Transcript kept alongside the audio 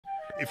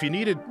If you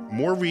needed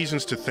more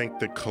reasons to think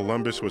that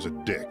Columbus was a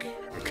dick,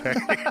 okay,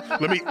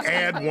 let me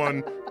add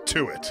one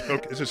to it.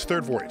 Okay, this is his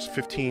third voyage,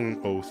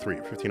 1503,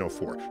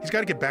 1504. He's got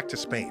to get back to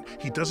Spain.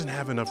 He doesn't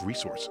have enough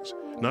resources,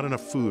 not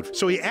enough food.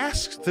 So he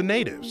asks the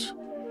natives,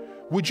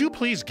 would you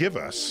please give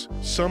us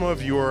some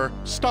of your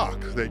stock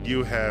that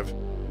you have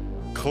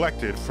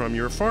collected from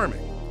your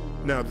farming?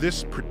 Now,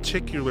 this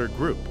particular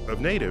group of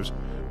natives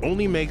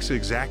only makes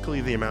exactly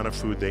the amount of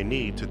food they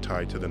need to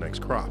tie to the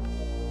next crop.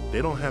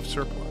 They don't have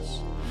surplus.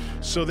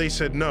 So they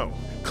said no.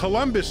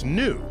 Columbus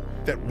knew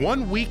that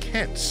 1 week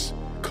hence,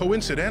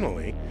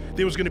 coincidentally,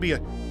 there was going to be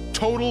a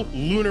total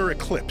lunar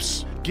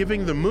eclipse,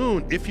 giving the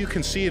moon, if you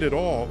can see it at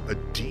all, a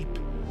deep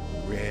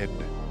red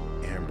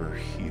amber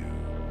hue,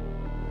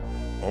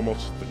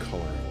 almost the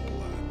color of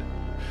blood.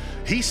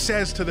 He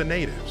says to the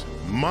natives,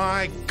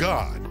 my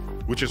God,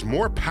 which is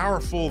more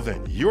powerful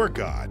than your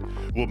God,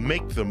 will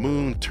make the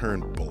moon turn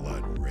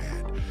blood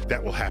red.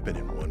 That will happen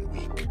in 1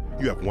 week.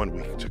 You have 1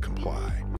 week to comply.